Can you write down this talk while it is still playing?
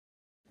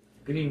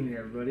Good evening,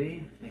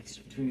 everybody. Thanks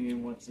for tuning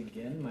in once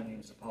again. My name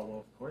is Apollo,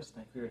 of course,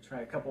 and I'm here to try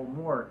a couple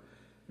more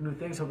new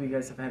things. Hope you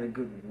guys have had a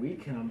good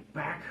week, and I'm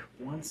back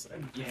once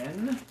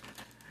again.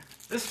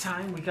 This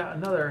time we got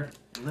another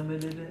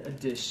limited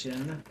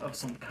edition of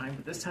some kind,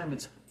 but this time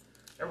it's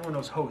everyone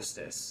knows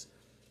Hostess.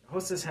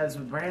 Hostess has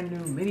brand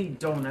new mini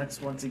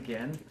donuts once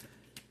again.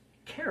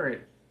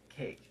 Carrot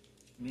cake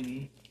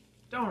mini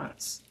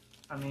donuts.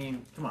 I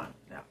mean, come on.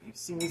 Now, you've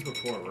seen these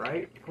before,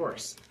 right? Of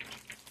course.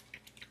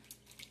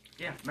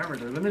 Yeah, remember,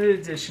 they're limited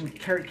edition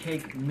carrot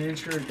cake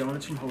miniature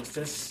donuts from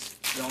Hostess.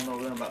 You all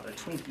know them about their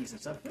Twinkies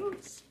and stuff. Ooh,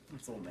 it's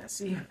a little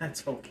messy.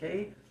 That's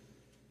okay.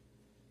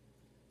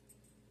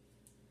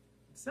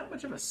 It's not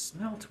much of a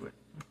smell to it.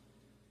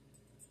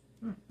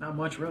 Not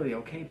much, really.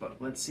 Okay,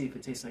 but let's see if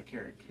it tastes like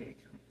carrot cake.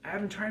 I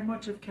haven't tried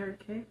much of carrot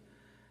cake,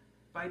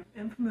 but I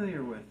am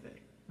familiar with it.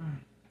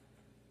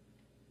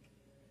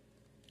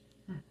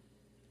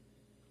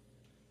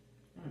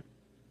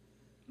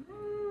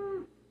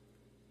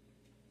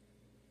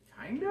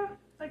 Kinda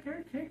like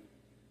carrot cake.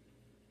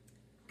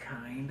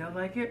 Kinda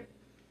like it.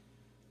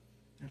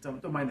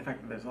 Don't mind the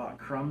fact that there's a lot of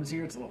crumbs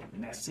here. It's a little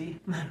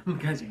messy,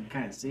 because you can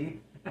kind of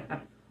see.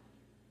 But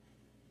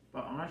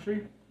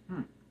honestly,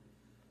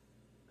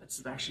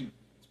 it's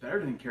better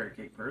than carrot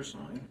cake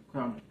personally.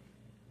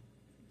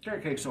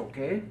 Carrot cake's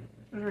okay.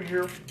 It's right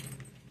here.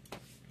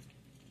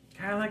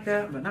 Kind of like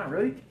that, but not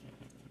really.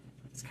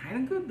 It's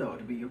kind of good though,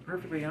 to be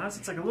perfectly honest.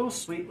 It's like a little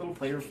sweet, little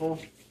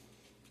flavorful,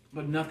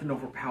 but nothing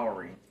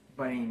overpowering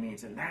by any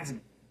means, and that's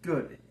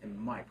good in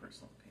my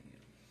personal opinion.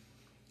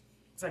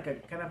 It's like a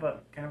kind of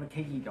a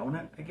cakey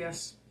donut, I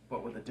guess,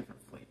 but with a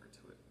different flavor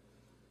to it.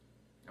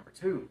 Number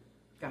two,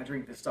 gotta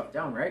drink this stuff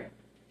down, right?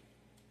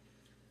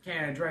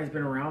 Canada Dry's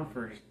been around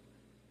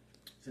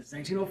since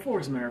 1904,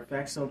 as a matter of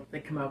fact, so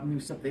they come out with new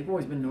stuff. They've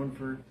always been known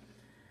for,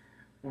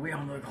 well, we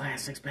all know the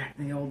classics back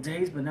in the old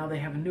days, but now they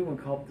have a new one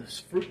called the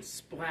Fruit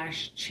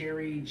Splash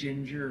Cherry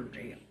Ginger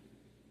Ale.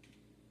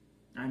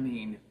 I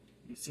mean,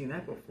 you've seen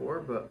that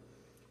before, but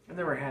I've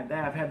never had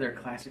that. I've had their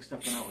classic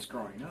stuff when I was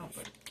growing up,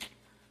 but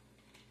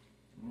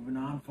moving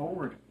on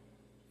forward.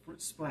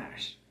 Fruit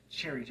Splash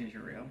Cherry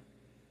Ginger Ale.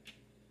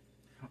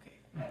 Okay.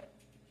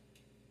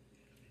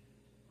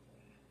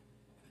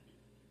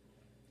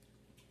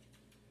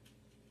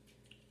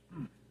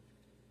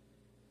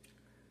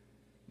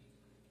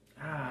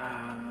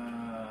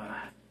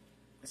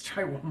 Let's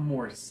try one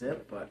more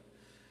sip, but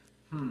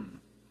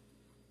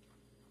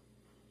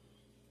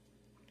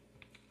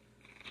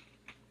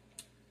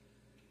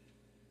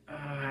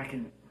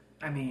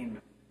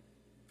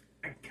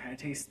I kind of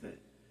taste the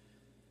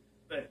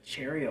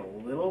cherry a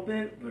little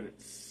bit, but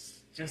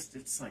it's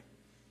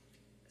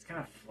kind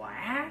of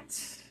flat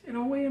in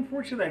a way,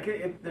 unfortunately.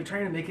 Like they're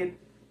trying to make it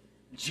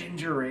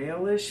ginger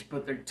ale-ish,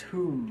 but they're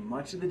too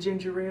much of the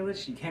ginger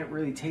ale-ish. You can't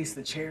really taste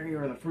the cherry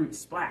or the fruit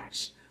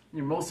splash.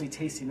 You're mostly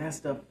tasting that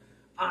stuff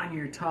on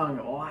your tongue,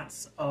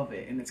 lots of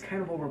it, and it's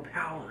kind of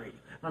overpowering,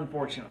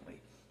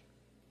 unfortunately.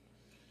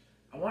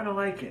 I want to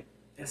like it.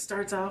 It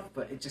starts off,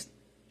 but it just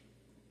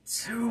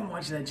too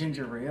much of that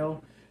ginger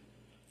ale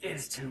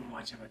is too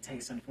much of a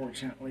taste,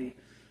 unfortunately.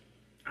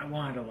 I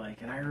wanted to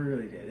like it. I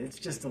really did. It's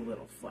just a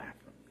little flat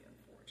for me,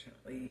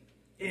 unfortunately,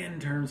 in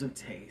terms of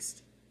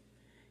taste.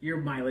 Your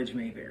mileage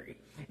may vary.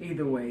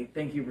 Either way,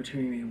 thank you for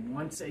tuning in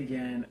once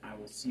again. I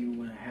will see you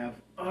when I have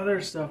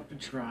other stuff to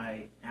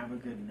try. Have a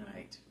good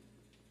night.